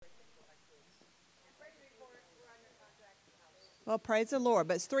Well, praise the Lord.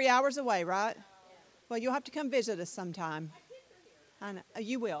 But it's 3 hours away, right? Well, you'll have to come visit us sometime. I know.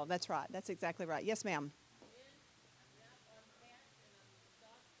 You will. That's right. That's exactly right. Yes, ma'am.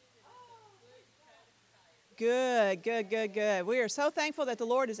 Good, good, good, good. We are so thankful that the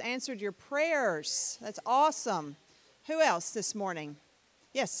Lord has answered your prayers. That's awesome. Who else this morning?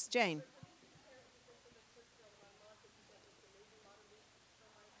 Yes, Jane.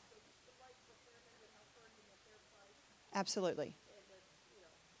 Absolutely.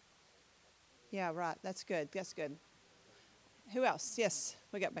 Yeah, right. That's good. That's good. Who else? Yes,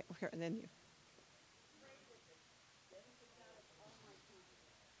 we got back here, and then you.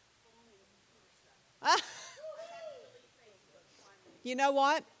 You know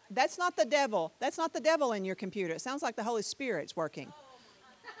what? That's not the devil. That's not the devil in your computer. It sounds like the Holy Spirit's working.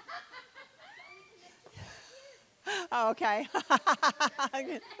 Oh, okay.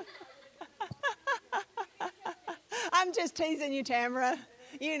 I'm just teasing you, Tamara.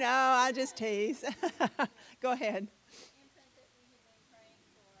 You know, I just tease. Go ahead. Infant that we had been praying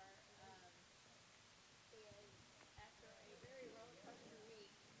for is, after a very roller coaster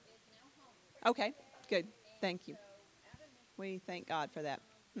week, is now home. Okay, good. And Thank you. so out of Michigan, We thank God for that.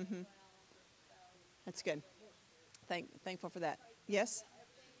 well, so That's good. Thankful for that. Yes?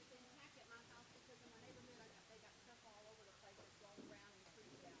 everything is intact at my house because in my neighborhood they got stuff all over the place that's rolling around and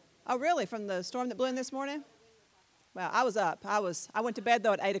trees down. Oh, really? From the storm that blew in this morning? The wind was like a Well, I was up. I went to bed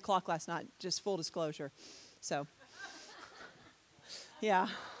though at 8 o'clock last night. Just full disclosure. So, yeah,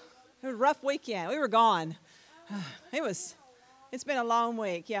 it was a rough weekend. We were gone. It's been a long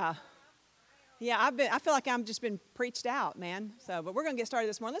week. Yeah. Yeah, I feel like I'm just been preached out, man. So, but we're going to get started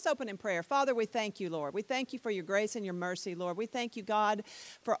this morning. Let's open in prayer. Father, we thank you, Lord. We thank you for your grace and your mercy, Lord. We thank you, God,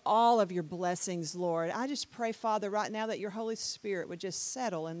 for all of your blessings, Lord. I just pray, Father, right now that your Holy Spirit would just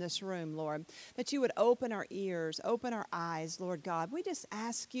settle in this room, Lord. That you would open our ears, open our eyes, Lord God. We just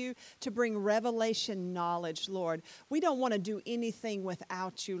ask you to bring revelation knowledge, Lord. We don't want to do anything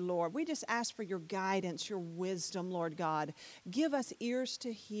without you, Lord. We just ask for your guidance, your wisdom, Lord God. Give us ears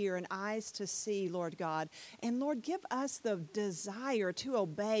to hear and eyes to see, Lord God. And Lord, give us the desire to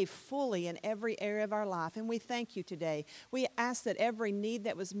obey fully in every area of our life. And we thank you today. We ask that every need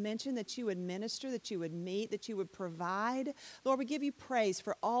that was mentioned, that you would minister, that you would meet, that you would provide. Lord, we give you praise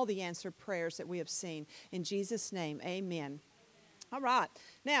for all the answered prayers that we have seen. In Jesus' name, amen. All right.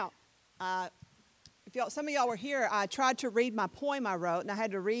 Now, some of y'all were here, I tried to read my poem I wrote, and I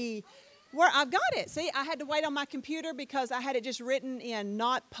had to where I've got it. See, I had to wait on my computer because I had it just written in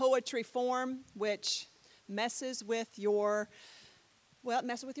not poetry form, which messes with it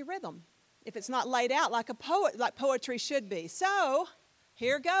messes with your rhythm. If it's not laid out like like poetry should be. So,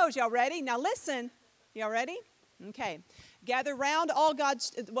 here goes. Y'all ready? Now listen. Y'all ready? Okay. Gather round all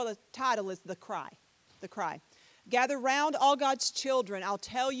God's, the title is The Cry. The Cry. Gather round all God's children. I'll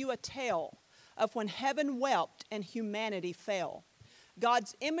tell you a tale of when heaven wept and humanity fell.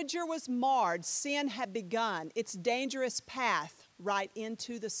 God's imager was marred, sin had begun its dangerous path right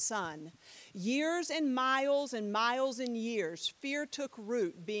into the sun. Years and miles and years, fear took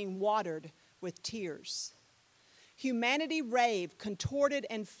root, being watered with tears. Humanity raved, contorted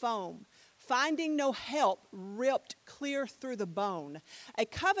and foam, finding no help, ripped clear through the bone. A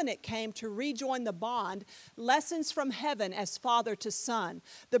covenant came to rejoin the bond, lessons from heaven as father to son.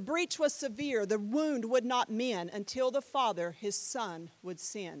 The breach was severe, the wound would not mend until the Father his Son would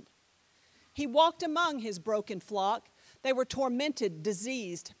send. He walked among his broken flock. They were tormented,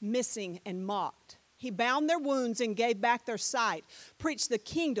 diseased, missing, and mocked. He bound their wounds and gave back their sight, preached the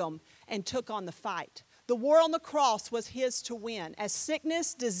kingdom, and took on the fight. The war on the cross was his to win, as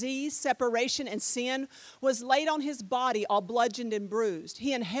sickness, disease, separation, and sin was laid on his body, all bludgeoned and bruised.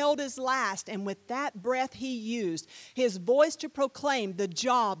 He inhaled his last, and with that breath he used his voice to proclaim the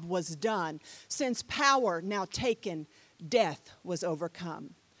job was done. Since power now taken, death was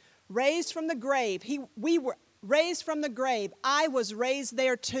overcome. Raised from the grave, we were raised from the grave. I was raised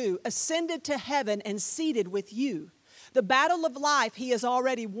there too, ascended to heaven and seated with you. The battle of life he has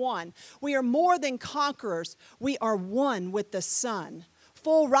already won. We are more than conquerors. We are one with the Son.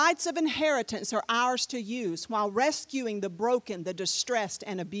 Full rights of inheritance are ours to use while rescuing the broken, the distressed,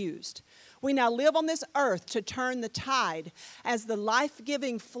 and abused. We now live on this earth to turn the tide as the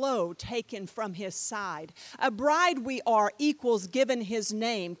life-giving flow taken from his side. A bride we are, equals given his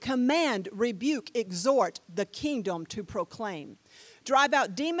name. Command, rebuke, exhort, the kingdom to proclaim. Drive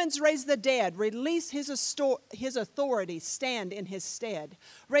out demons, raise the dead, release his authority, stand in his stead.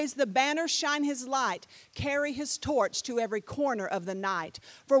 Raise the banner, shine his light, carry his torch to every corner of the night.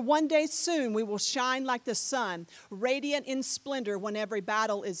 For one day soon we will shine like the sun, radiant in splendor when every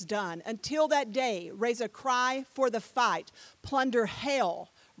battle is done. Until that day, raise a cry for the fight, plunder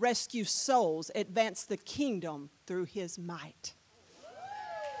hell, rescue souls, advance the kingdom through his might.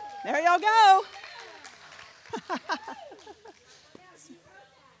 There y'all go.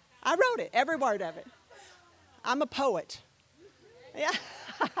 I wrote it, every word of it. I'm a poet. Yeah.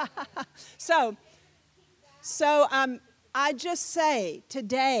 So I just say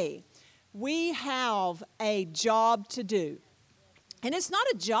today we have a job to do. And it's not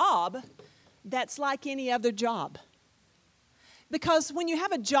a job that's like any other job. Because when you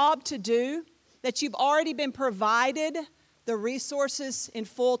have a job to do, that you've already been provided the resources in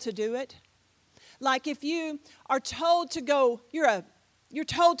full to do it. Like if you are told to go, you're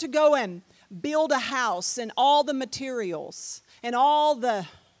told to go and build a house and all the materials and all the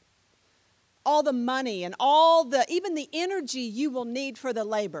money and even the energy you will need for the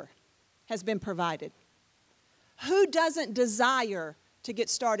labor has been provided. Who doesn't desire to get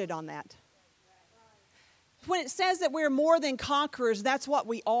started on that? When it says that we're more than conquerors, that's what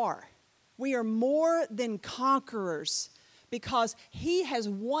we are. We are more than conquerors because he has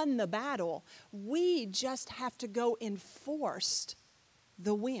won the battle. We just have to go enforce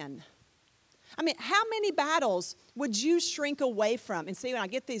the win. I mean, how many battles would you shrink away from? And see, when I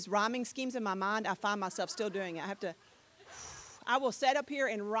get these rhyming schemes in my mind, I find myself still doing it. I will sit up here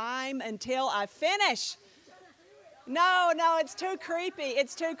and rhyme until I finish. No, it's too creepy.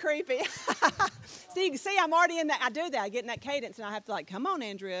 It's too creepy. See, I'm already in that. I do that. I get in that cadence, and I have to come on,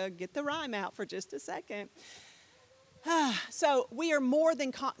 Andrea, get the rhyme out for just a second. So we are more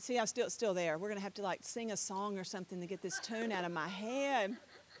than, see, I'm still there. We're going to have to sing a song or something to get this tune out of my head.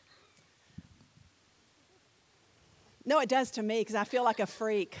 No, it does to me because I feel like a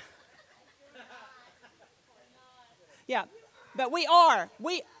freak. Yeah, but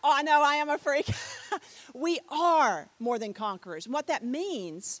I know I am a freak. We are more than conquerors. And what that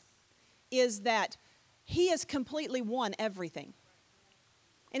means is that he has completely won everything.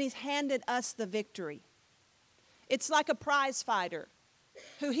 And he's handed us the victory. It's like a prize fighter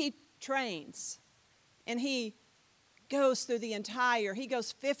who he trains. And he goes through he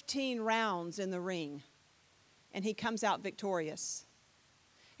goes 15 rounds in the ring. And he comes out victorious.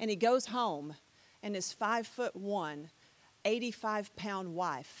 And he goes home, and his 5'1", 85-pound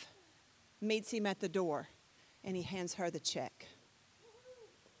wife meets him at the door, and he hands her the check.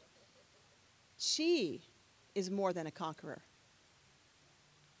 She is more than a conqueror.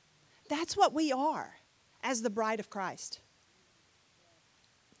 That's what we are as the bride of Christ.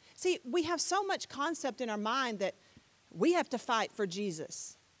 See, we have so much concept in our mind that we have to fight for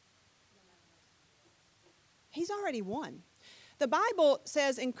Jesus. He's already won. The Bible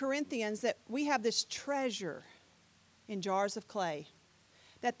says in Corinthians that we have this treasure in jars of clay,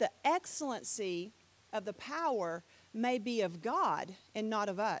 that the excellency of the power may be of God and not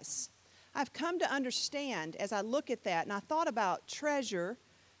of us. I've come to understand as I look at that, and I thought about treasure,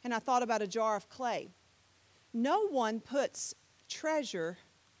 and I thought about a jar of clay. No one puts treasure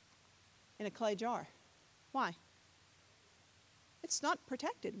in a clay jar. Why? It's not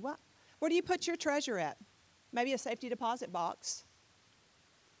protected. Where do you put your treasure at? Maybe a safety deposit box.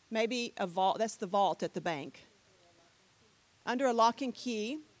 Maybe a vault. That's the vault at the bank. Under a lock and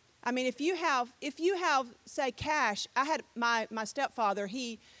key. I mean, if you have, say, cash. I had my stepfather,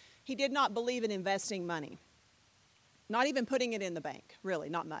 he did not believe in investing money. Not even putting it in the bank, really,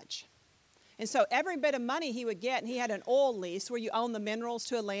 not much. And so every bit of money he would get, and he had an oil lease where you own the minerals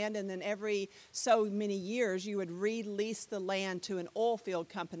to a land, and then every so many years you would release the land to an oil field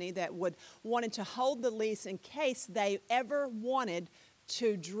company that wanted to hold the lease in case they ever wanted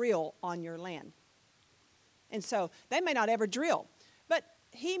to drill on your land. And so they may not ever drill, but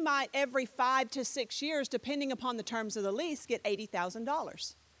he might every 5 to 6 years, depending upon the terms of the lease, get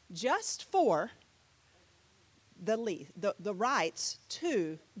 $80,000 just for the lease, the rights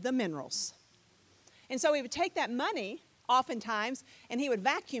to the minerals. And so he would take that money, oftentimes, and he would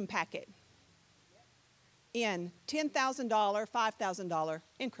vacuum pack it in $10,000, $5,000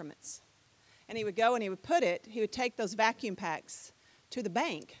 increments. And he would go and he would take those vacuum packs to the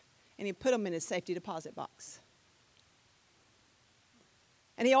bank, and he'd put them in his safety deposit box.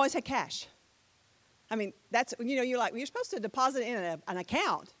 And he always had cash. I mean, that's, you're like, well, you're supposed to deposit it in an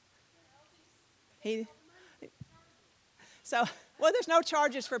account. Well, there's no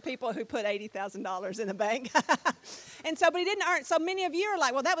charges for people who put $80,000 in the bank. And so, but he didn't earn. So many of you are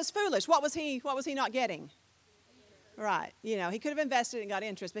like, well, that was foolish. What was he not getting? Right. You know, he could have invested and got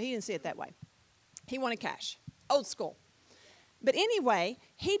interest, but he didn't see it that way. He wanted cash. Old school. But anyway,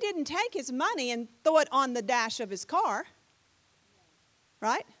 he didn't take his money and throw it on the dash of his car.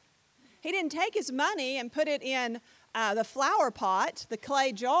 Right? He didn't take his money and put it in the flower pot, the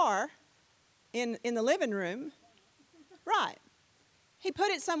clay jar in the living room. Right. He put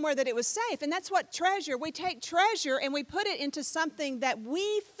it somewhere that it was safe. And that's what treasure, we take treasure and we put it into something that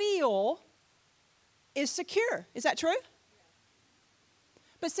we feel is secure. Is that true?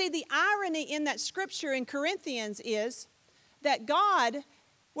 But see, the irony in that scripture in Corinthians is that God,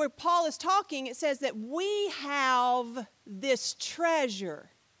 where Paul is talking, it says that we have this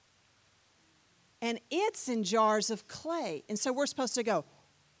treasure. And it's in jars of clay. And so we're supposed to go,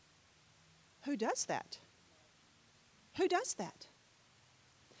 who does that? Who does that?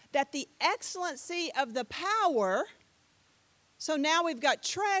 That the excellency of the power, so now we've got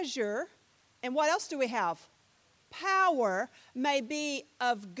treasure, and what else do we have? Power may be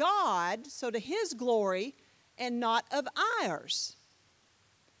of God, so to his glory, and not of ours.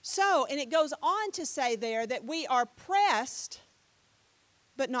 So, and it goes on to say there that we are pressed,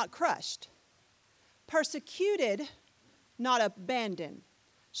 but not crushed. Persecuted, not abandoned.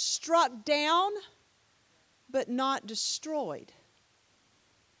 Struck down, but not destroyed.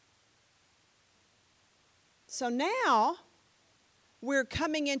 So now we're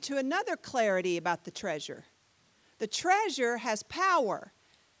coming into another clarity about the treasure. The treasure has power.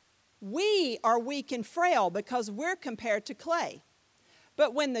 We are weak and frail because we're compared to clay.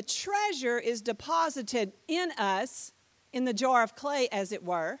 But when the treasure is deposited in us, in the jar of clay as it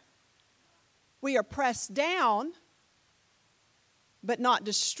were, we are pressed down, but not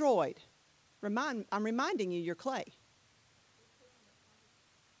destroyed. I'm reminding you, you're clay.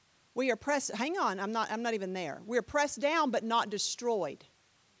 We are pressed, hang on, I'm not even there. We are pressed down, but not destroyed.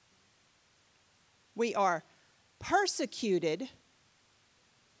 We are persecuted,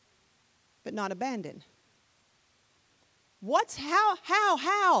 but not abandoned. How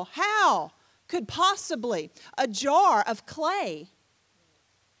could possibly a jar of clay,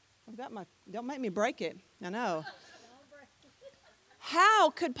 don't make me break it, I know. How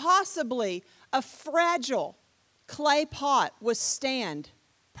could possibly a fragile clay pot withstand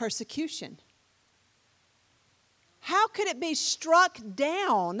persecution? How could it be struck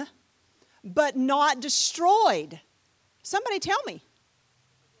down but not destroyed? Somebody tell me.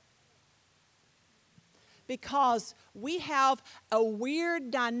 Because we have a weird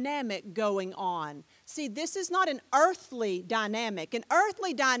dynamic going on. See, this is not an earthly dynamic. An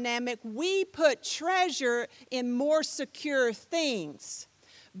earthly dynamic, we put treasure in more secure things.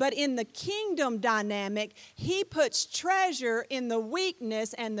 But in the kingdom dynamic, he puts treasure in the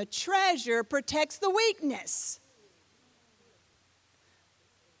weakness, and the treasure protects the weakness.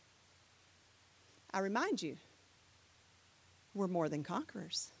 I remind you, we're more than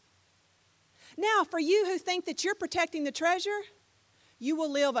conquerors. Now, for you who think that you're protecting the treasure, you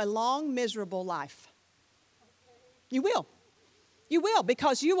will live a long, miserable life. You will. You will,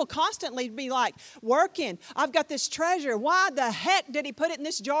 because you will constantly be like, working. I've got this treasure. Why the heck did he put it in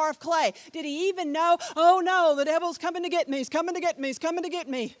this jar of clay? Did he even know, oh no, the devil's coming to get me. He's coming to get me. He's coming to get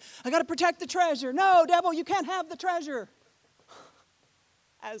me. I got to protect the treasure. No, devil, you can't have the treasure.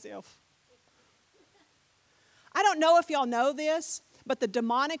 As if. I don't know if y'all know this, but the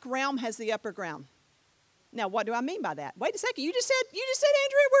demonic realm has the upper ground. Now, what do I mean by that? Wait a second. You just said,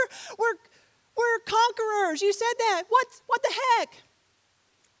 Andrea, we're conquerors. You said that. What the heck?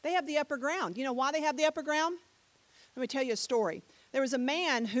 They have the upper ground. You know why they have the upper ground? Let me tell you a story. There was a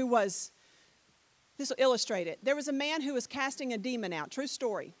man who was, this will illustrate it. There was a man who was casting a demon out. True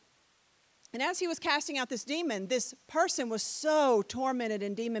story. And as he was casting out this demon, this person was so tormented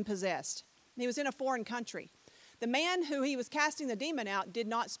and demon possessed. He was in a foreign country. The man who he was casting the demon out did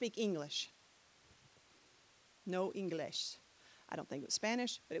not speak English. No English. I don't think it was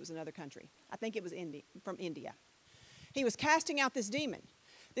Spanish, but it was another country. I think it was from India. He was casting out this demon.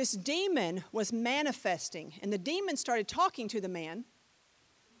 This demon was manifesting, and the demon started talking to the man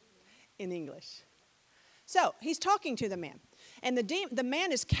in English. So he's talking to the man, and the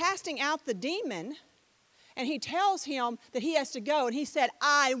man is casting out the demon, and he tells him that he has to go, and he said,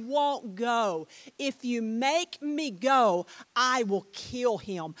 I won't go. If you make me go, I will kill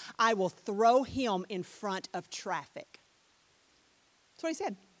him. I will throw him in front of traffic. That's what he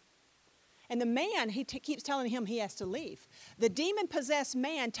said. And the man, he keeps telling him he has to leave. The demon-possessed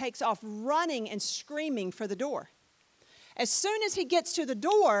man takes off running and screaming for the door. As soon as he gets to the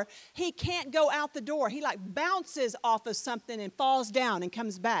door, he can't go out the door. He like bounces off of something and falls down and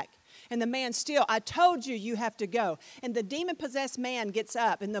comes back. And the man still, I told you, you have to go. And the demon-possessed man gets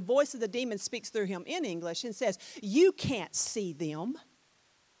up, and the voice of the demon speaks through him in English and says, you can't see them.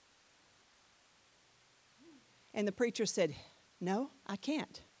 And the preacher said, no, I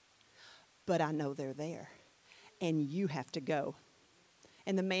can't. But I know they're there, and you have to go.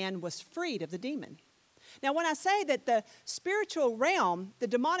 And the man was freed of the demon. Now, when I say that the spiritual realm, the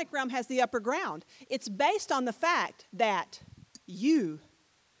demonic realm has the upper ground, it's based on the fact that you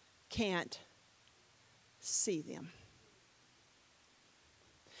can't see them.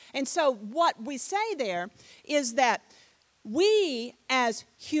 And so what we say there is that we as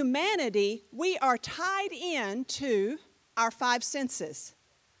humanity, we are tied into our five senses.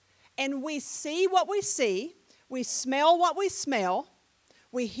 And we see what we see, we smell what we smell,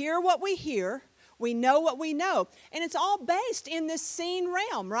 we hear what we hear, we know what we know. And it's all based in this seen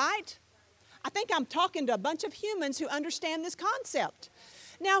realm, right? I think I'm talking to a bunch of humans who understand this concept.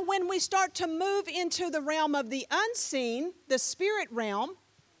 Now, when we start to move into the realm of the unseen, the spirit realm,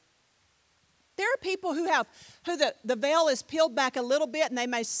 there are people who the veil is peeled back a little bit and they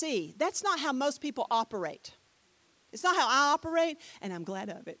may see. That's not how most people operate. It's not how I operate, and I'm glad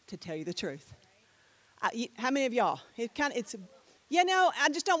of it, to tell you the truth. How many of y'all? I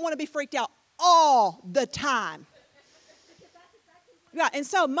just don't want to be freaked out all the time. Right, and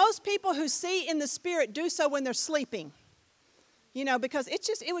so most people who see in the spirit do so when they're sleeping. Because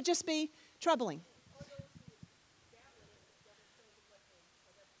it would just be troubling.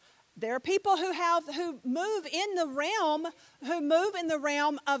 There are people who move in the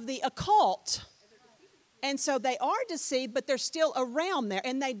realm of the occult. And so they are deceived, but they're still around there.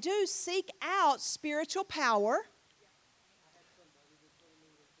 And they do seek out spiritual power.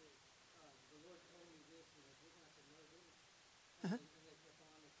 Uh-huh.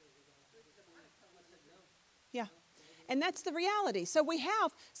 Yeah. And that's the reality. So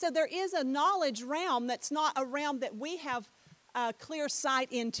there is a knowledge realm that's not a realm that we have clear sight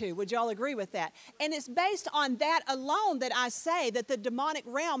into. Would y'all agree with that? And it's based on that alone that I say that the demonic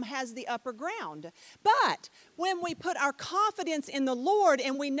realm has the upper ground. But when we put our confidence in the Lord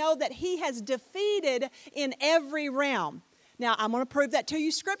and we know that He has defeated in every realm. Now, I'm going to prove that to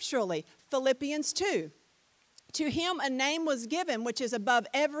you scripturally. Philippians 2. To Him a name was given which is above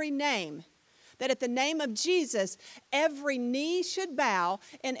every name, that at the name of Jesus, every knee should bow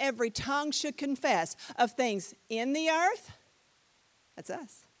and every tongue should confess of things in the earth, that's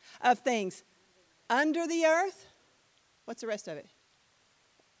us, of things under the earth. What's the rest of it?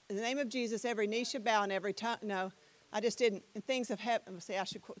 In the name of Jesus, every knee should bow and every tongue, no, I just didn't. And things have happened. See, I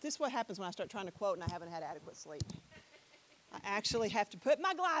should quote. This is what happens when I start trying to quote and I haven't had adequate sleep. I actually have to put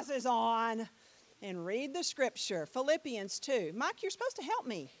my glasses on and read the scripture. Philippians 2. Mike, you're supposed to help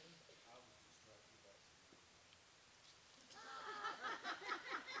me.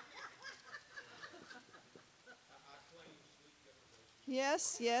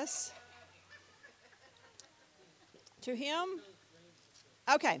 Yes. To Him.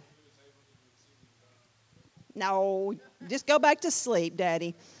 Okay. No, just go back to sleep,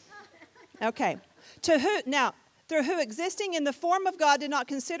 Daddy. Okay. To who now? Through who, existing in the form of God, did not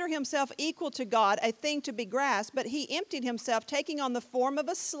consider Himself equal to God, a thing to be grasped, but He emptied Himself, taking on the form of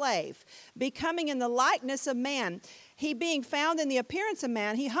a slave, becoming in the likeness of man. He, being found in the appearance of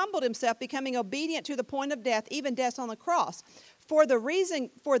man, He humbled Himself, becoming obedient to the point of death, even death on the cross. For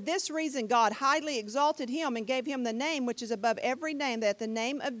this reason, God highly exalted Him and gave Him the name which is above every name, that at the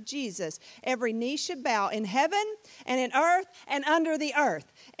name of Jesus every knee should bow in heaven and in earth and under the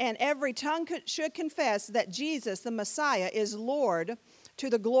earth, and every tongue should confess that Jesus, the Messiah, is Lord, to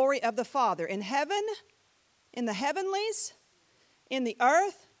the glory of the Father. In heaven, in the heavenlies, in the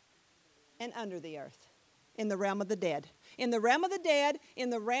earth, and under the earth, in the realm of the dead. In the realm of the dead, in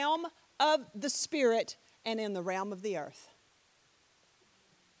the realm of the spirit, and in the realm of the earth.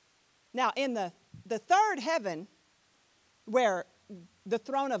 Now, in the third heaven, where the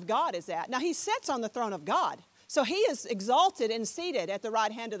throne of God is at, now He sits on the throne of God. So He is exalted and seated at the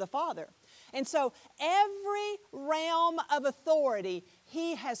right hand of the Father. And so every realm of authority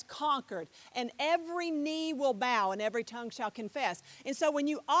He has conquered, and every knee will bow and every tongue shall confess. And so when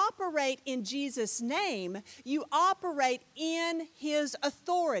you operate in Jesus' name, you operate in His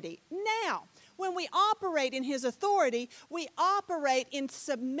authority. Now, when we operate in His authority, we operate in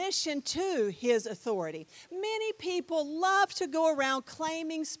submission to His authority. Many people love to go around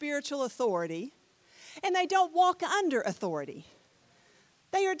claiming spiritual authority, and they don't walk under authority.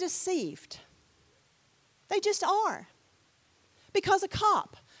 They are deceived. They just are. Because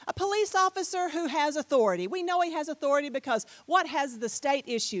a police officer who has authority, we know he has authority because what has the state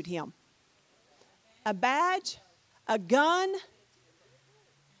issued him? A badge, a gun,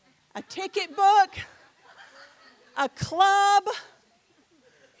 a ticket book, a club.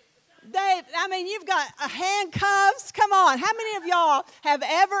 You've got handcuffs. Come on. How many of y'all have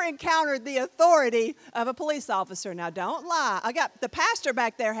ever encountered the authority of a police officer? Now, don't lie. I got the pastor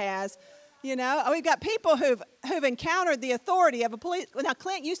back there has. We've got people who've encountered the authority of a police. Now,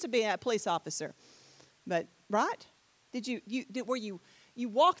 Clint used to be a police officer, but right? You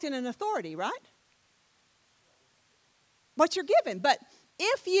walked in an authority, right? What you're given. But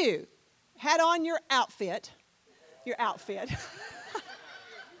if you had on your outfit, your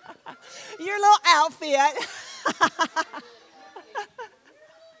little outfit,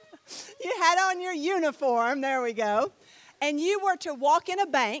 you had on your uniform, there we go, and you were to walk in a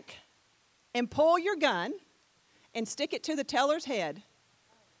bank and pull your gun and stick it to the teller's head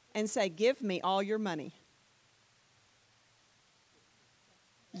and say, "Give me all your money."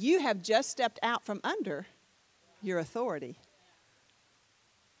 You have just stepped out from under your authority.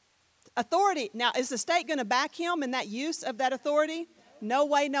 Authority. Now, is the state going to back him in that use of that authority? No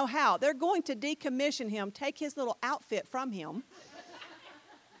way, no how. They're going to decommission him, take his little outfit from him,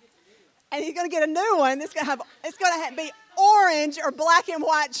 and he's going to get a new one. It's going to be orange or black and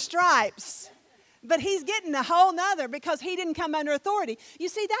white stripes. But he's getting a whole nother because he didn't come under authority. You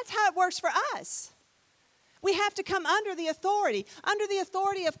see, that's how it works for us. We have to come under the authority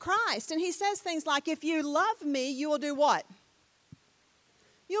of Christ. And he says things like, if you love me, you will do what?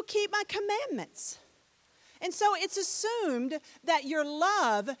 You'll keep my commandments. And so it's assumed that your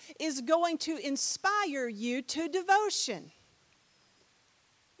love is going to inspire you to devotion.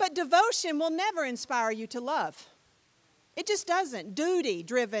 But devotion will never inspire you to love. It just doesn't.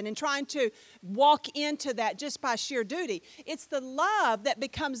 Duty-driven and trying to walk into that just by sheer duty. It's the love that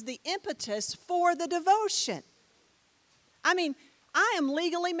becomes the impetus for the devotion. I am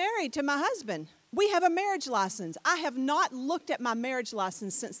legally married to my husband. We have a marriage license. I have not looked at my marriage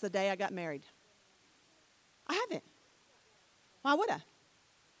license since the day I got married. I haven't. Why would I?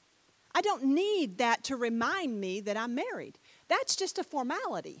 I don't need that to remind me that I'm married. That's just a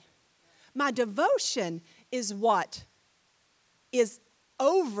formality. My devotion is what is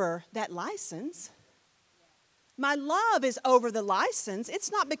over that license. My love is over the license. It's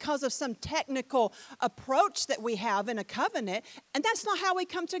not because of some technical approach that we have in a covenant, and that's not how we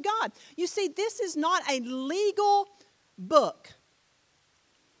come to God. You see, this is not a legal book.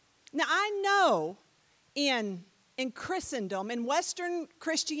 Now, I know in Christendom, in Western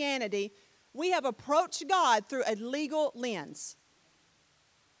Christianity, we have approached God through a legal lens.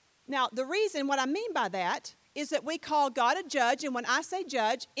 Now, what I mean by that is that we call God a judge, and when I say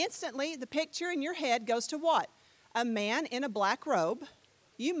judge, instantly the picture in your head goes to what? A man in a black robe.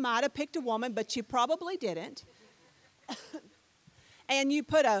 You might have picked a woman, but you probably didn't. And you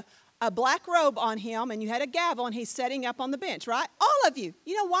put a black robe on him, and you had a gavel, and he's setting up on the bench, right? All of you.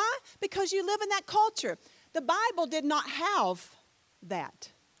 You know why? Because you live in that culture. The Bible did not have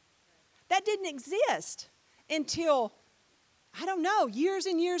that. That didn't exist until, I don't know, years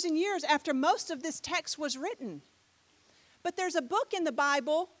and years and years after most of this text was written. But there's a book in the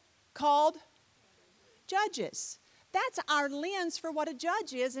Bible called Judges. That's our lens for what a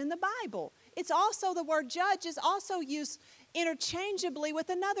judge is in the Bible. It's also, the word judge is also used interchangeably with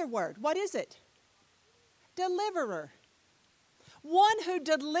another word. What is it? Deliverer. One who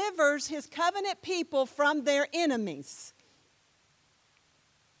delivers his covenant people from their enemies.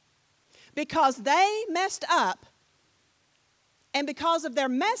 Because they messed up, and because of their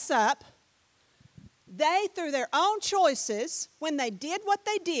mess up, they, through their own choices, when they did what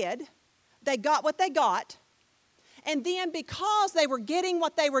they did, they got what they got. And then because they were getting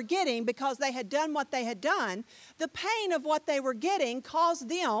what they were getting, because they had done what they had done, the pain of what they were getting caused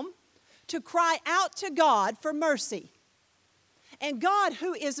them to cry out to God for mercy. And God,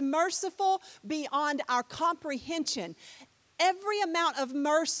 who is merciful beyond our comprehension, every amount of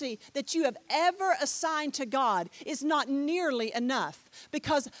mercy that you have ever assigned to God is not nearly enough,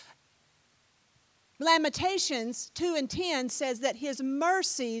 because Lamentations 2:10 says that his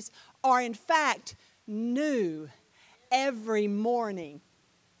mercies are in fact new every morning.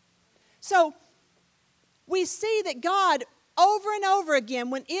 So we see that God, over and over again,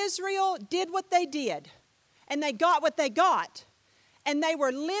 when Israel did what they did and they got what they got, and they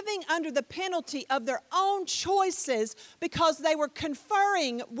were living under the penalty of their own choices because they were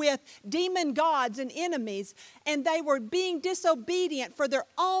conferring with demon gods and enemies, and they were being disobedient for their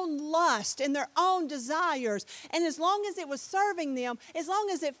own lust and their own desires. And as long as it was serving them, as long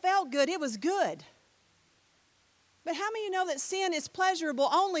as it felt good, it was good. But how many of you know that sin is pleasurable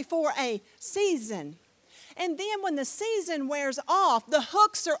only for a season? And then when the season wears off, the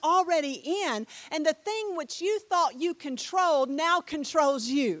hooks are already in, and the thing which you thought you controlled now controls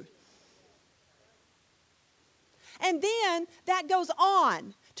you. And then that goes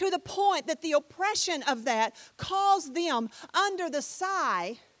on to the point that the oppression of that caused them under the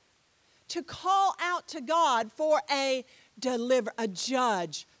sigh to call out to God for a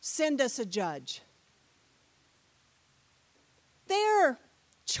judge. Send us a judge. Their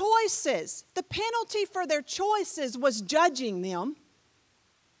choices, the penalty for their choices was judging them.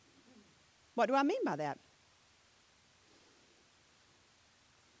 What do I mean by that?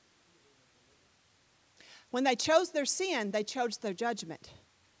 When they chose their sin, they chose their judgment.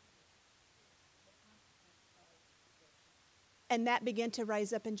 And that began to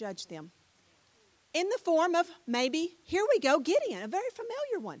raise up and judge them. In the form of maybe, here we go, Gideon, a very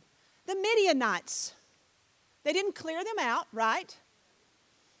familiar one. The Midianites. They didn't clear them out, right?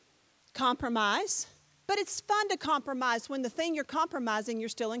 Compromise. But it's fun to compromise when the thing you're compromising you're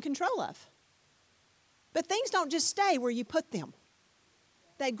still in control of. But things don't just stay where you put them.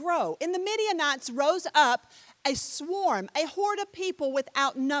 They grow. And the Midianites rose up a swarm, a horde of people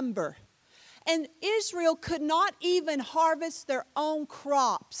without number. And Israel could not even harvest their own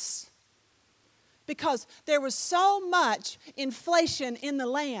crops because there was so much inflation in the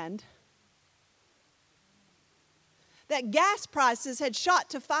land that gas prices had shot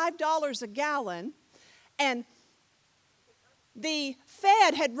to $5 a gallon, and the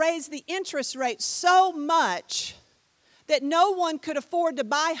Fed had raised the interest rate so much that no one could afford to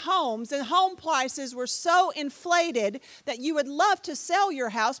buy homes, and home prices were so inflated that you would love to sell your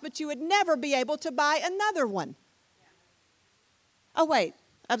house, but you would never be able to buy another one. Oh, wait,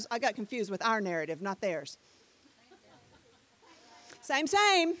 I got confused with our narrative, not theirs. Same.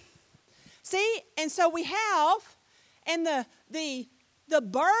 See, and so we have, and the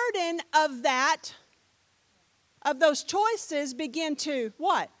burden of that, of those choices begin to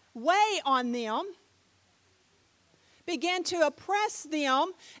what? Weigh on them. Began to oppress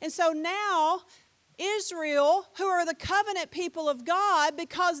them. And so now Israel, who are the covenant people of God,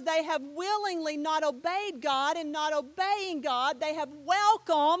 because they have willingly not obeyed God and not obeying God, they have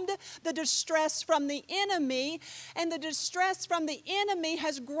welcomed the distress from the enemy. And the distress from the enemy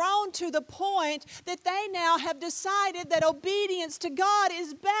has grown to the point that they now have decided that obedience to God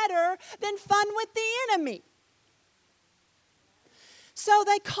is better than fun with the enemy. So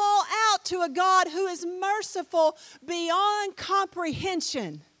they call out to a God who is merciful beyond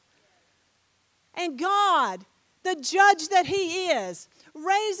comprehension. And God, the judge that He is,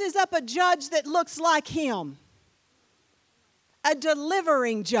 raises up a judge that looks like Him. A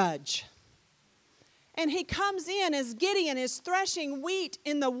delivering judge. And He comes in as Gideon is threshing wheat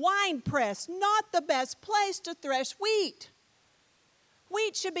in the winepress, not the best place to thresh wheat.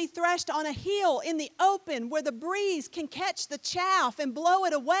 Wheat should be threshed on a hill in the open where the breeze can catch the chaff and blow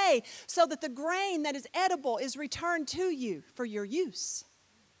it away so that the grain that is edible is returned to you for your use.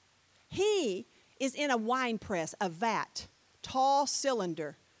 He is in a wine press, a vat, tall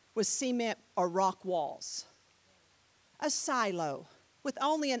cylinder with cement or rock walls. A silo with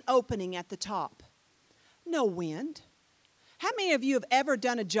only an opening at the top. No wind. How many of you have ever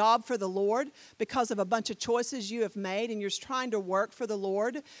done a job for the Lord because of a bunch of choices you have made and you're trying to work for the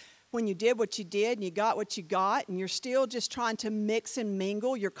Lord when you did what you did and you got what you got and you're still just trying to mix and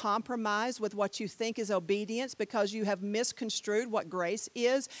mingle your compromise with what you think is obedience because you have misconstrued what grace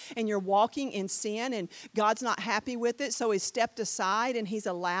is and you're walking in sin and God's not happy with it, so He's stepped aside and He's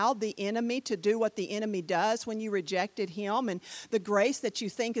allowed the enemy to do what the enemy does when you rejected Him, and the grace that you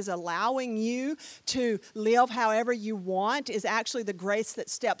think is allowing you to live however you want is actually the grace that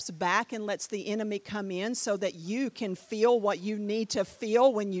steps back and lets the enemy come in so that you can feel what you need to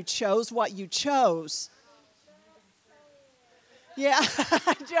feel when you chose what you chose. Yeah,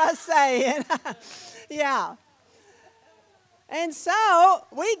 just saying. Yeah. And so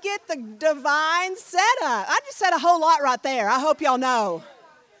we get the divine setup. I just said a whole lot right there. I hope y'all know.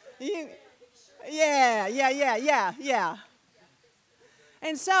 Yeah.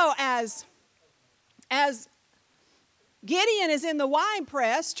 And so as Gideon is in the wine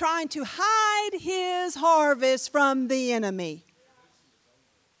press trying to hide his harvest from the enemy,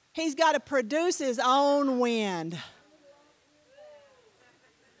 he's got to produce his own wind.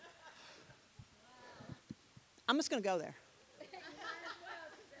 I'm just going to go there.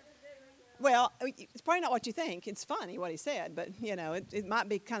 Well, it's probably not what you think. It's funny what he said, but, you know, it might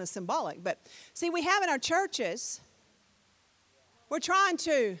be kind of symbolic. But, see, we have in our churches, we're trying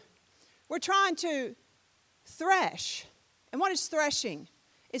to thresh. And what is threshing?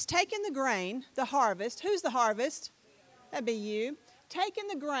 It's taking the grain, the harvest. Who's the harvest? That'd be you. Taking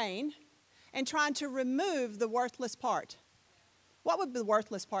the grain and trying to remove the worthless part. What would the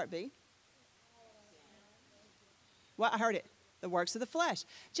worthless part be? Well, I heard it. The works of the flesh.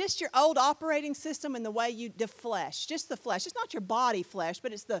 Just your old operating system and the way the flesh. Just the flesh. It's not your body flesh,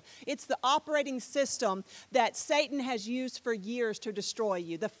 but it's the operating system that Satan has used for years to destroy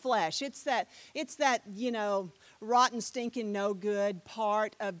you. The flesh. It's that, rotten, stinking, no good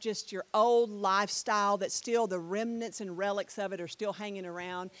part of just your old lifestyle that still the remnants and relics of it are still hanging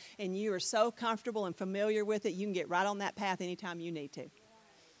around, and you are so comfortable and familiar with it, you can get right on that path anytime you need to.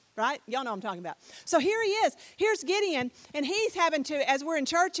 Right? Y'all know what I'm talking about. So here he is. Here's Gideon, and he's having to, as we're in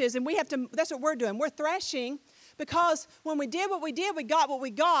churches, and we have to, that's what we're doing. We're threshing because when we did what we did, we got what we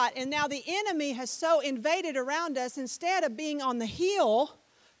got, and now the enemy has so invaded around us. Instead of being on the hill,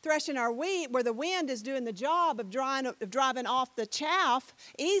 threshing our wheat, where the wind is doing the job of driving off the chaff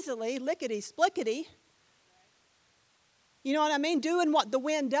easily, lickety-splickety. You know what I mean? Doing what the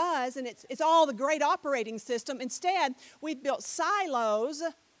wind does, and it's all the great operating system. Instead, we've built silos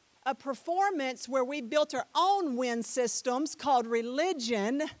of performance where we built our own wind systems called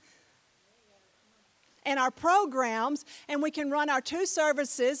religion and our programs, and we can run our 2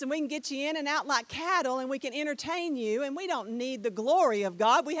 services, and we can get you in and out like cattle, and we can entertain you, and we don't need the glory of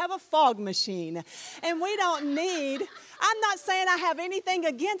God. We have a fog machine, and we don't need, I'm not saying I have anything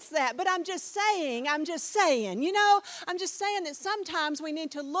against that, but I'm just saying, I'm just saying that sometimes we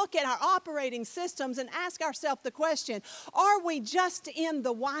need to look at our operating systems and ask ourselves the question, are we just in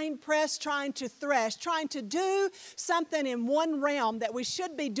the wine press trying to thresh, trying to do something in one realm that we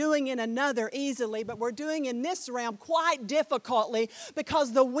should be doing in another easily, but we're doing in this realm quite difficultly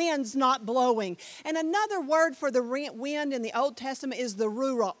because the wind's not blowing. And another word for the wind in the Old Testament is the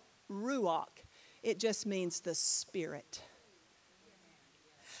ruach. It just means the Spirit.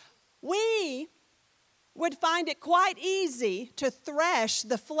 We would find it quite easy to thresh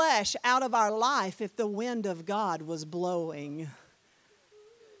the flesh out of our life if the wind of God was blowing.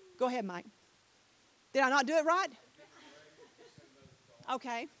 Go ahead, Mike. Did I not do it right?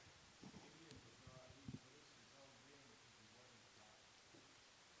 Okay.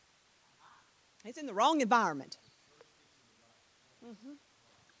 He's in the wrong environment. Mm-hmm.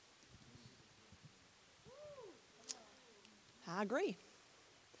 I agree.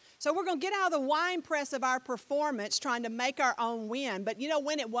 So we're going to get out of the wine press of our performance trying to make our own wind. But you know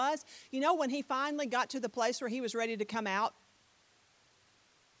when it was? You know when he finally got to the place where he was ready to come out?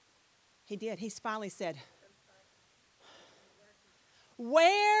 He did. He finally said,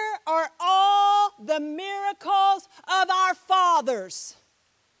 "Where are all the miracles of our fathers?"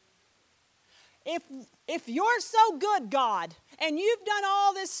 If you're so good, God, and you've done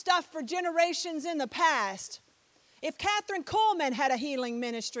all this stuff for generations in the past, if Catherine Kuhlman had a healing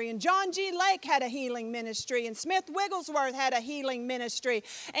ministry, and John G. Lake had a healing ministry, and Smith Wigglesworth had a healing ministry,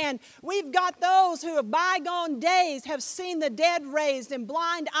 and we've got those who have bygone days have seen the dead raised and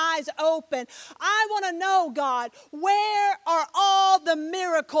blind eyes open, I want to know, God, where are all the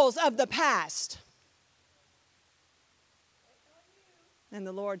miracles of the past? And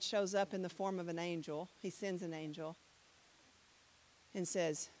the Lord shows up in the form of an angel. He sends an angel and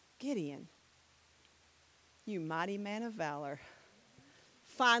says, "Gideon, you mighty man of valor."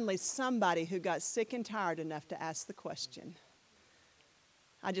 Finally, somebody who got sick and tired enough to ask the question.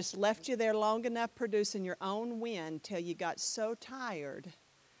 I just left you there long enough producing your own wind till you got so tired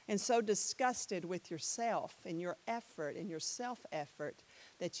and so disgusted with yourself and your effort and your self-effort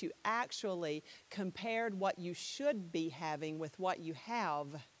that you actually compared what you should be having with what you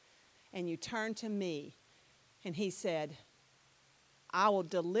have, and you turned to me, and he said, "I will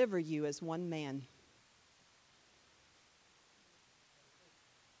deliver you as one man."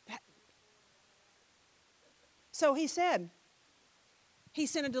 So he said, he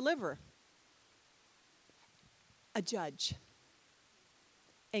sent a deliverer, a judge.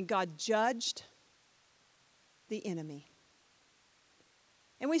 And God judged the enemy.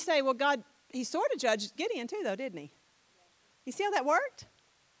 And we say, well, God, he sort of judged Gideon too, though, didn't he? You see how that worked?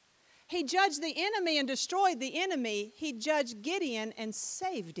 He judged the enemy and destroyed the enemy. He judged Gideon and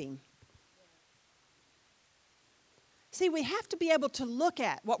saved him. See, we have to be able to look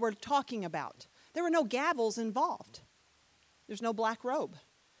at what we're talking about. There were no gavels involved. There's no black robe.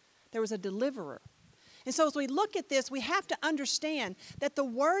 There was a deliverer. And so as we look at this, we have to understand that the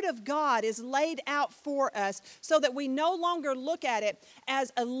Word of God is laid out for us so that we no longer look at it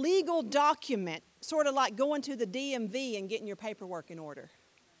as a legal document, sort of like going to the DMV and getting your paperwork in order.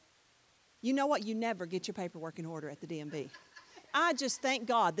 You know what? You never get your paperwork in order at the DMV. I just thank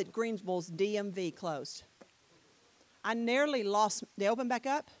God that Greensboro's DMV closed. I nearly lost. They open back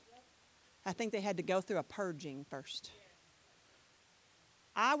up? I think they had to go through a purging first.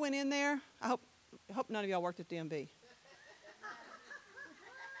 I went in there. I hope none of y'all worked at DMV.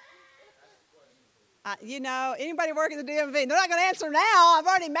 Anybody work at the DMV? They're not going to answer now. I've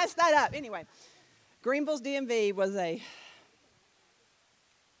already messed that up. Anyway, Greenville's DMV was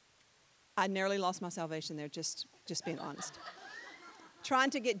I nearly lost my salvation there, just being honest.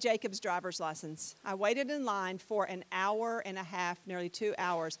 Trying to get Jacob's driver's license. I waited in line for an hour and a half, nearly 2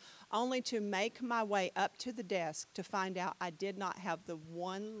 hours, only to make my way up to the desk to find out I did not have the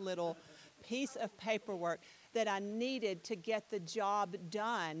one little piece of paperwork that I needed to get the job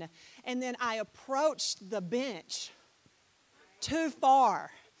done. And then I approached the bench too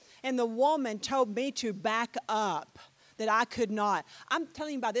far, and the woman told me to back up, that I could not. I'm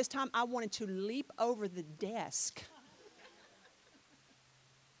telling you, by this time, I wanted to leap over the desk.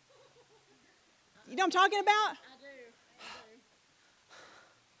 You know what I'm talking about? I do.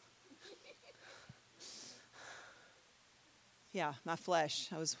 Yeah, my flesh.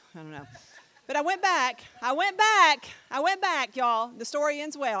 I don't know. But I went back, y'all. The story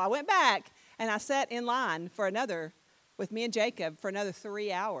ends well. I went back, and I sat in line with me and Jacob for another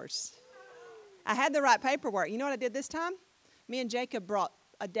 3 hours. I had the right paperwork. You know what I did this time? Me and Jacob brought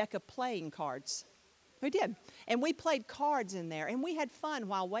a deck of playing cards. We did. And we played cards in there, and we had fun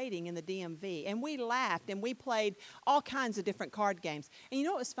while waiting in the DMV. And we laughed, and we played all kinds of different card games. And you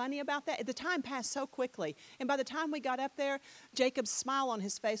know what was funny about that? The time passed so quickly. And by the time we got up there, Jacob's smile on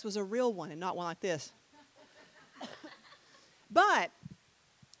his face was a real one and not one like this. But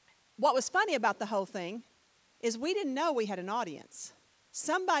what was funny about the whole thing is we didn't know we had an audience.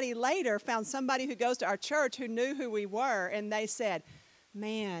 Somebody later found somebody who goes to our church who knew who we were, and they said,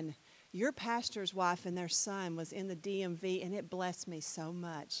 "Man, your pastor's wife and their son was in the DMV, and it blessed me so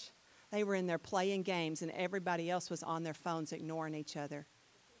much. They were in there playing games, and everybody else was on their phones ignoring each other."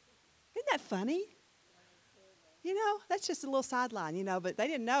 Isn't that funny? That's just a little sideline, but they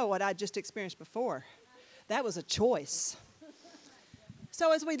didn't know what I just experienced before. That was a choice.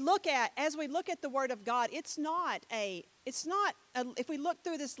 So as we look at the Word of God, if we look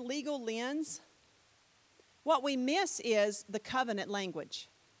through this legal lens, what we miss is the covenant language.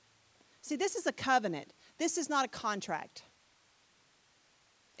 See, this is a covenant. This is not a contract.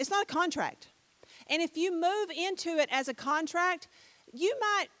 It's not a contract. And if you move into it as a contract, you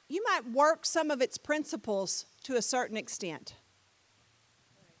might work some of its principles to a certain extent.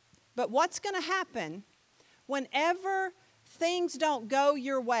 But what's going to happen whenever things don't go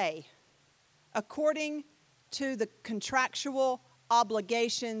your way according to the contractual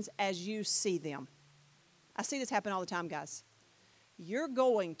obligations as you see them? I see this happen all the time, guys. You're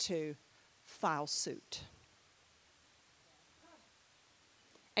going to file suit.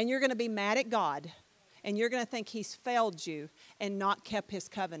 And you're going to be mad at God. And you're going to think He's failed you and not kept His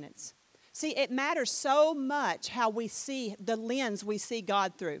covenants. See, it matters so much how we see, the lens we see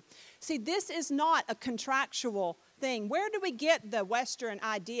God through. See, this is not a contractual thing. Where do we get the Western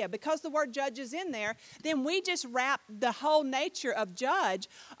idea? Because the word judge is in there, then we just wrap the whole nature of judge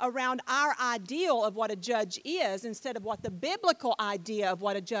around our ideal of what a judge is instead of what the biblical idea of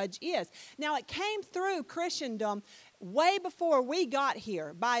what a judge is. Now, it came through Christendom way before we got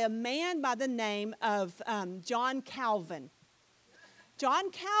here by a man by the name of John Calvin.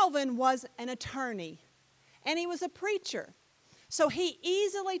 John Calvin was an attorney, and he was a preacher. So he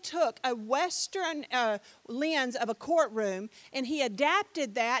easily took a Western lens of a courtroom, and he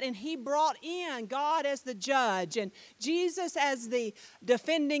adapted that, and he brought in God as the judge, and Jesus as the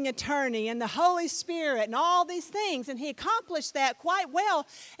defending attorney, and the Holy Spirit, and all these things. And he accomplished that quite well,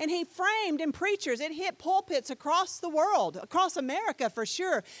 and he framed in preachers. It hit pulpits across the world, across America for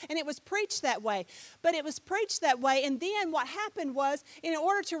sure, and it was preached that way. But it was preached that way, and then what happened was, in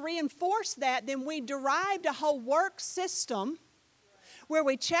order to reinforce that, then we derived a whole work system where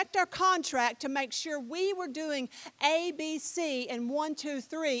we checked our contract to make sure we were doing A, B, C, and 1, 2,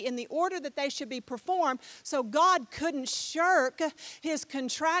 3 in the order that they should be performed, so God couldn't shirk His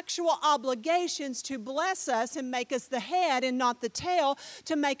contractual obligations to bless us and make us the head and not the tail,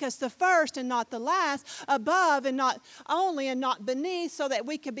 to make us the first and not the last, above and not only and not beneath, so that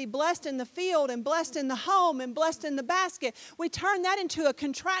we could be blessed in the field and blessed in the home and blessed in the basket. We turned that into a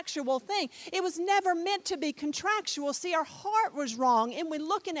contractual thing. It was never meant to be contractual. See, our heart was wrong, and we're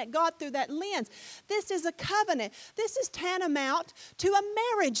looking at God through that lens. This is a covenant. This is tantamount to a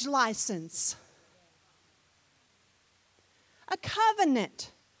marriage license. A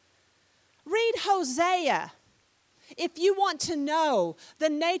covenant. Read Hosea if you want to know the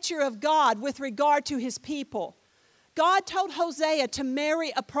nature of God with regard to His people. God told Hosea to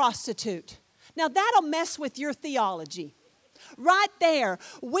marry a prostitute. Now that'll mess with your theology. Right there,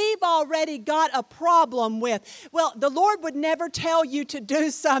 we've already got a problem with, well, the Lord would never tell you to do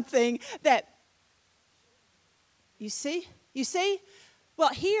something that, you see? Well,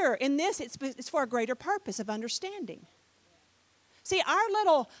 here in this, it's for a greater purpose of understanding. See, our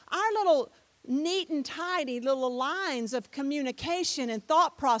little neat and tidy little lines of communication and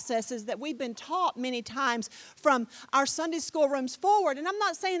thought processes that we've been taught many times from our Sunday school rooms forward. And I'm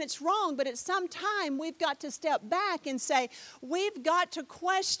not saying it's wrong, but at some time we've got to step back and say, we've got to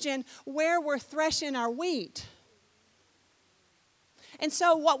question where we're threshing our wheat. And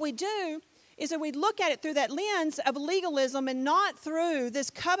so what we do is that we look at it through that lens of legalism and not through this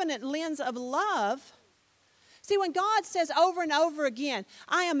covenant lens of love. See, when God says over and over again,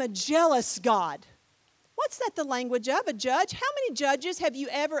 I am a jealous God. What's that the language of a judge? How many judges have you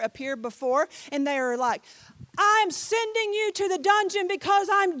ever appeared before and they are like, I'm sending you to the dungeon because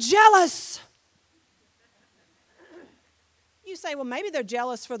I'm jealous? You say, well, maybe they're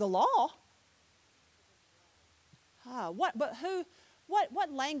jealous for the law.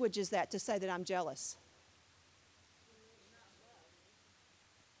 What language is that to say that I'm jealous?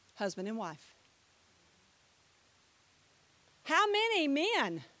 Husband and wife. How many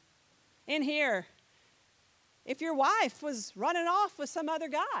men in here, if your wife was running off with some other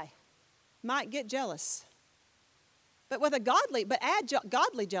guy, might get jealous? But add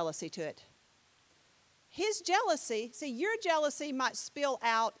godly jealousy to it. His jealousy, see, your jealousy might spill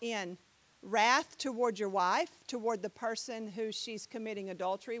out in wrath toward your wife, toward the person who she's committing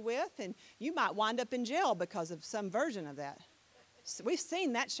adultery with, and you might wind up in jail because of some version of that. So we've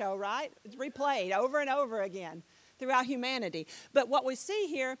seen that show, right? It's replayed over and over again throughout humanity. But what we see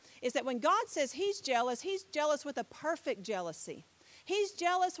here is that when God says He's jealous with a perfect jealousy. He's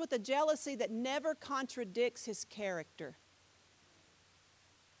jealous with a jealousy that never contradicts His character.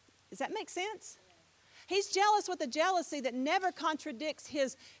 Does that make sense? He's jealous with a jealousy that never contradicts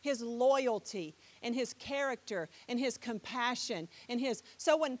his loyalty and his character and his compassion and his.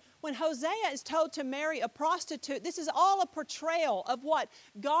 So when Hosea is told to marry a prostitute, this is all a portrayal of what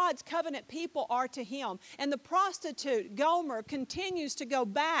God's covenant people are to him. And the prostitute, Gomer, continues to go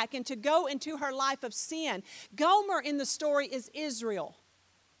back and to go into her life of sin. Gomer in the story is Israel.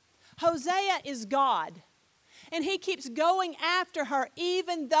 Hosea is God. And he keeps going after her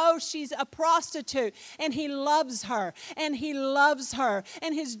even though she's a prostitute. And he loves her. And he loves her.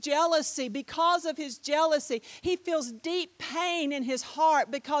 And his jealousy, because of his jealousy, he feels deep pain in his heart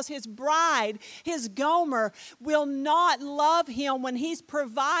because his bride, his Gomer, will not love him when he's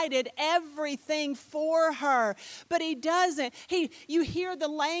provided everything for her. But he doesn't. You hear the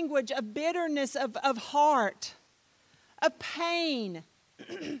language of bitterness of heart, of pain.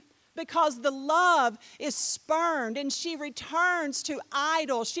 Because the love is spurned and she returns to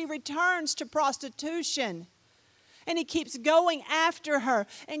idols. She returns to prostitution. And he keeps going after her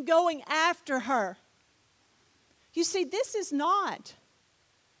and going after her. You see, this is not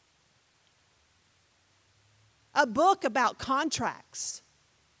a book about contracts.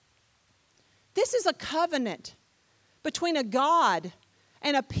 This is a covenant between a God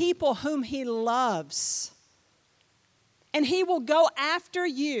and a people whom He loves. And He will go after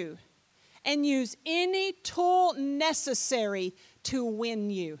you and use any tool necessary to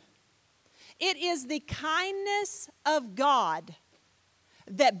win you. It is the kindness of God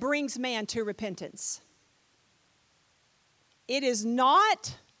that brings man to repentance. It is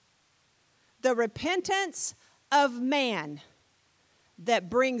not the repentance of man that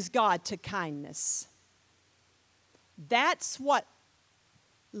brings God to kindness. That's what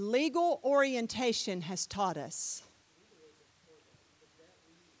legal orientation has taught us.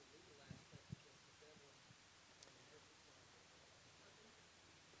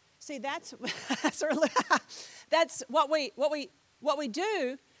 See, that's what we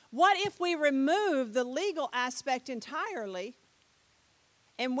do. What if we remove the legal aspect entirely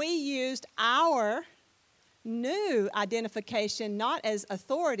and we used our new identification not as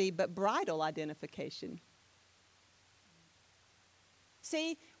authority but bridal identification?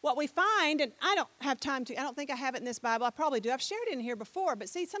 See, what we find, and I don't think I have it in this Bible. I probably do. I've shared it in here before, but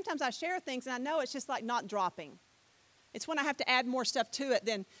see, sometimes I share things and I know it's just like not dropping. It's when I have to add more stuff to it.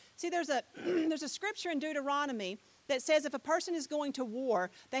 See, there's a scripture in Deuteronomy that says if a person is going to war,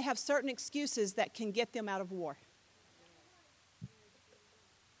 they have certain excuses that can get them out of war.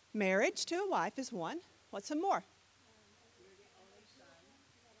 Marriage to a wife is one. What's some more?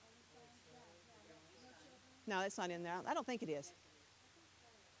 No, it's not in there. I don't think it is.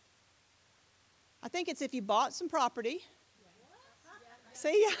 I think it's if you bought some property.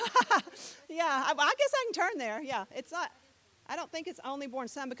 See? Yeah, I guess I can turn there. Yeah, it's not. I don't think it's only born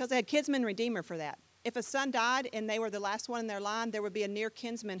son because they had kinsman redeemer for that. If a son died and they were the last one in their line, there would be a near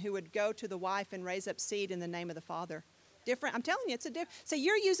kinsman who would go to the wife and raise up seed in the name of the father. Different. I'm telling you, it's a different. So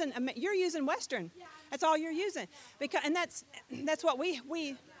you're using Western. That's all you're using, because and that's what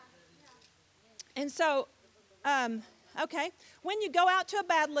we. And so, okay. When you go out to a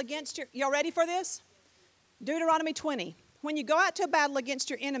battle against y'all ready for this? Deuteronomy 20. When you go out to a battle against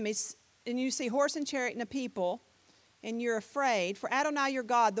your enemies, and you see horse and chariot and a people, and you're afraid, for Adonai your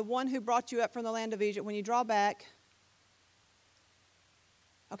God, the one who brought you up from the land of Egypt, when you draw back.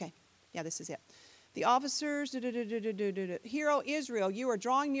 Okay, yeah, this is it. The officers, Hear, O Israel, you are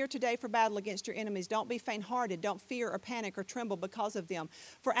drawing near today for battle against your enemies. Don't be faint-hearted. Don't fear or panic or tremble because of them.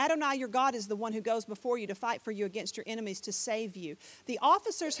 For Adonai your God is the one who goes before you to fight for you against your enemies to save you. The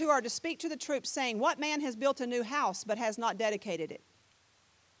officers who are to speak to the troops, saying, what man has built a new house but has not dedicated it?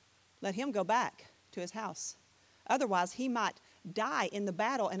 Let him go back to his house. Otherwise, he might die in the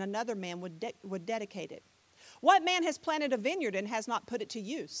battle, and another man would dedicate it. What man has planted a vineyard and has not put it to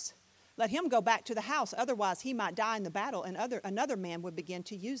use? Let him go back to the house. Otherwise, he might die in the battle, and another man would begin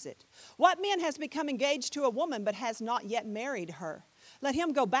to use it. What man has become engaged to a woman but has not yet married her? Let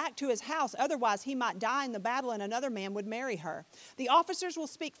him go back to his house. Otherwise, he might die in the battle, and another man would marry her. The officers will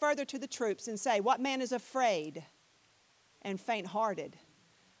speak further to the troops and say, what man is afraid and faint-hearted?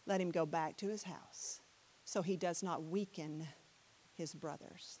 Let him go back to his house, so he does not weaken his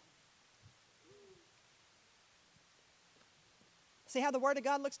brothers. See how the Word of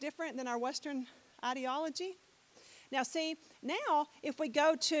God looks different than our Western ideology? Now see, now if we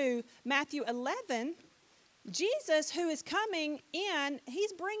go to Matthew 11, Jesus, who is coming in,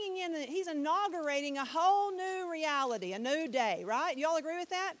 he's inaugurating a whole new reality, a new day, right? Y'all agree with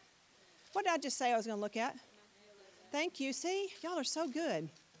that? What did I just say I was going to look at? Thank you. See, y'all are so good.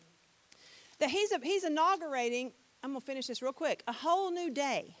 That he's inaugurating, I'm going to finish this real quick, a whole new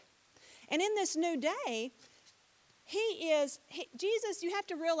day. And in this new day, Jesus, you have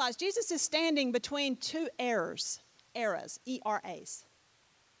to realize, Jesus is standing between two eras, E-R-A's.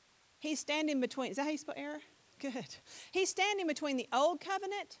 He's standing between, is that how you spell error? Good. He's standing between the old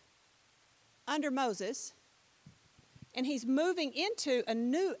covenant under Moses, and he's moving into a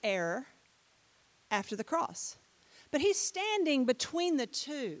new era after the cross. But he's standing between the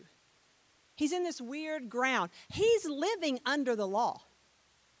two. He's in this weird ground. He's living under the law.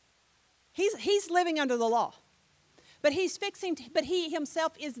 He's living under the law. But he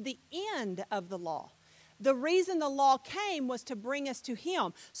himself is the end of the law. The reason the law came was to bring us to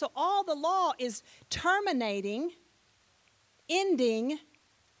him. So all the law is terminating, ending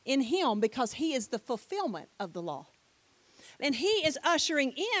in him, because he is the fulfillment of the law. And he is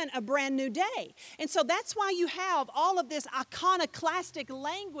ushering in a brand new day. And so that's why you have all of this iconoclastic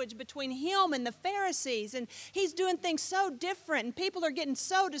language between him and the Pharisees. And he's doing things so different, and people are getting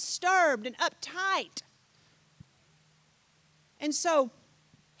so disturbed and uptight. And so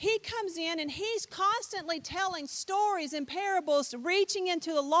he comes in and he's constantly telling stories and parables, reaching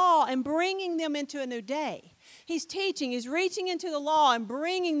into the law and bringing them into a new day. He's teaching, he's reaching into the law and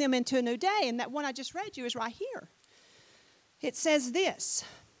bringing them into a new day. And that one I just read you is right here. It says this.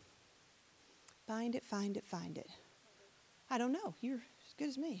 Find it. I don't know. You're as good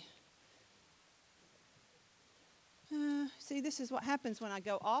as me. See, this is what happens when I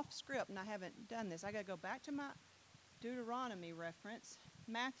go off script and I haven't done this. I got to go back to my Deuteronomy reference.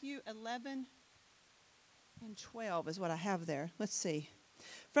 Matthew 11 and 12 is what I have there. Let's see.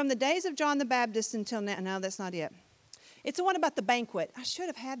 From the days of John the Baptist until now. No, that's not it. It's the one about the banquet. I should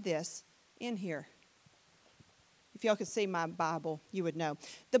have had this in here. If y'all could see my Bible, you would know.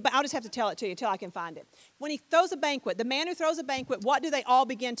 I'll just have to tell it to you until I can find it. When he throws a banquet, the man who throws a banquet, what do they all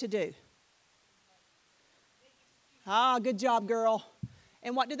begin to do? Good job, girl.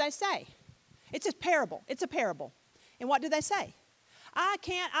 And what do they say? It's a parable. And what do they say?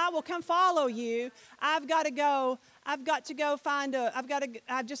 I will come follow you. I've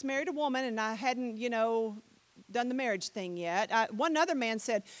just married a woman and I hadn't, done the marriage thing yet. One other man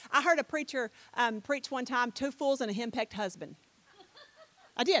said, I heard a preacher preach one time, 2 fools and a henpecked husband.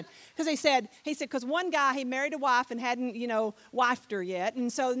 I did. Because he said, because one guy, he married a wife and hadn't, wifed her yet.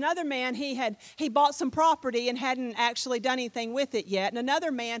 And so another man, he bought some property and hadn't actually done anything with it yet. And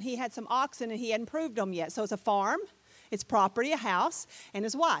another man, he had some oxen and he hadn't proved them yet. So it's a farm, it's property, a house, and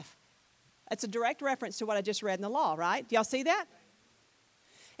his wife. That's a direct reference to what I just read in the law, right? Do y'all see that?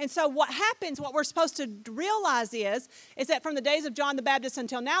 And so what happens, what we're supposed to realize is that from the days of John the Baptist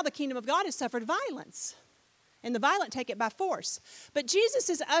until now, the kingdom of God has suffered violence. And the violent take it by force. But Jesus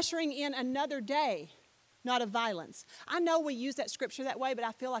is ushering in another day, not of violence. I know we use that scripture that way, but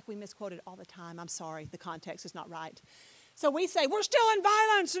I feel like we misquote it all the time. I'm sorry, the context is not right. So we say, we're still in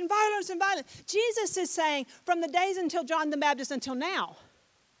violence and violence and violence. Jesus is saying, from the days until John the Baptist until now,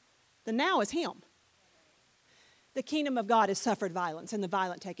 the now is him. The kingdom of God has suffered violence, and the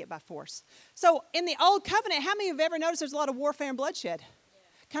violent take it by force. So in the old covenant, how many of you have ever noticed there's a lot of warfare and bloodshed?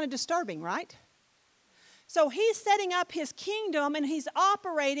 Kind of disturbing, right? So he's setting up his kingdom and he's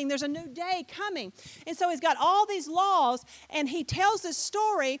operating. There's a new day coming. And so he's got all these laws, and he tells this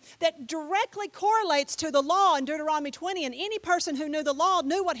story that directly correlates to the law in Deuteronomy 20. And any person who knew the law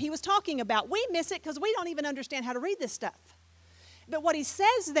knew what he was talking about. We miss it because we don't even understand how to read this stuff. But what he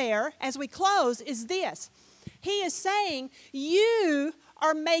says there as we close is this. He is saying, you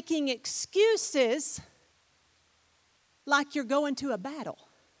are making excuses like you're going to a battle.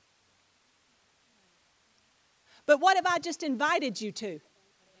 But what have I just invited you to?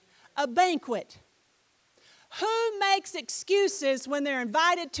 A banquet. Who makes excuses when they're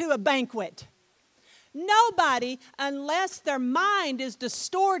invited to a banquet? Nobody, unless their mind is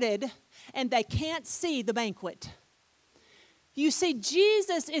distorted and they can't see the banquet. You see,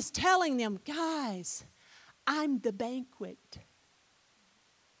 Jesus is telling them, guys, I'm the banquet.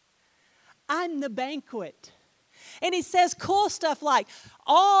 I'm the banquet. And he says cool stuff like,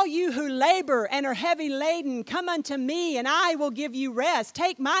 all you who labor and are heavy laden, come unto me and I will give you rest.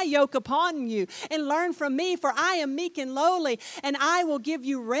 Take my yoke upon you and learn from me, for I am meek and lowly, and I will give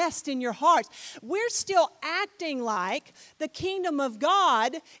you rest in your hearts. We're still acting like the kingdom of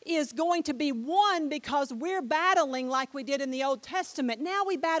God is going to be won because we're battling like we did in the Old Testament. Now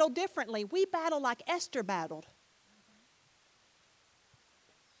we battle differently. We battle like Esther battled.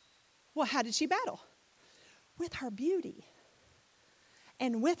 Well, how did she battle? With her beauty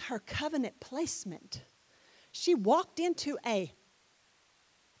and with her covenant placement. She walked into a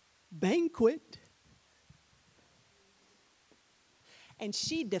banquet and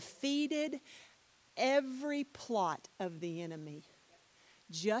she defeated every plot of the enemy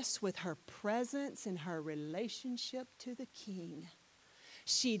just with her presence and her relationship to the king.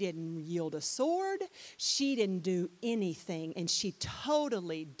 She didn't yield a sword. She didn't do anything, and she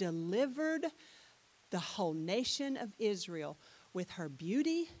totally delivered the whole nation of Israel with her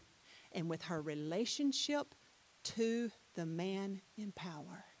beauty and with her relationship to the man in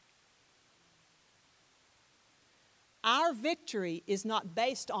power. Our victory is not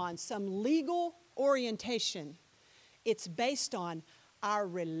based on some legal orientation. It's based on our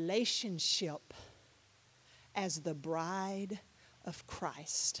relationship as the bride of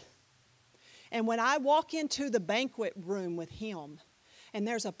Christ. And when I walk into the banquet room with him, and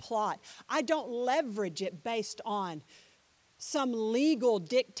there's a plot, I don't leverage it based on some legal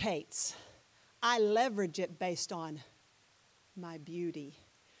dictates. I leverage it based on my beauty,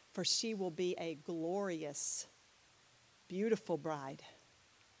 for she will be a glorious, beautiful bride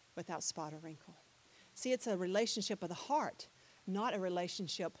without spot or wrinkle. See, it's a relationship of the heart, not a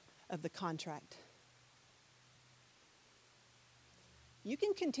relationship of the contract. You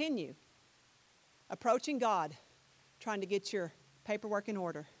can continue approaching God, trying to get your paperwork in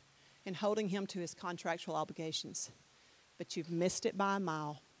order and holding him to his contractual obligations. But you've missed it by a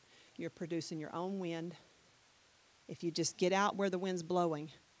mile. You're producing your own wind. If you just get out where the wind's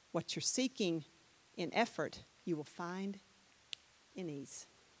blowing, what you're seeking in effort, you will find in ease.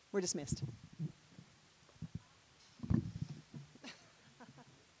 We're dismissed.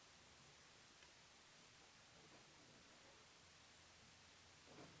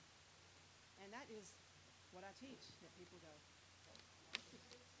 And that is what I teach, that people go,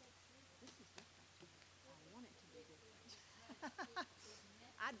 this is different. I want it to be different.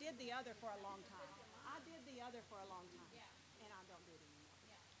 I did the other for a long time. And I don't do it anymore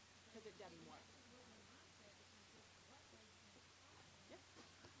because it doesn't work. Yep.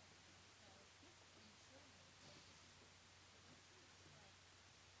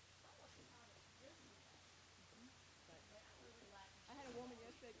 I had a woman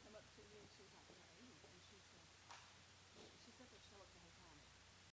yesterday come up to me and she was like in her 80s, and she said, she sat there, she looked at her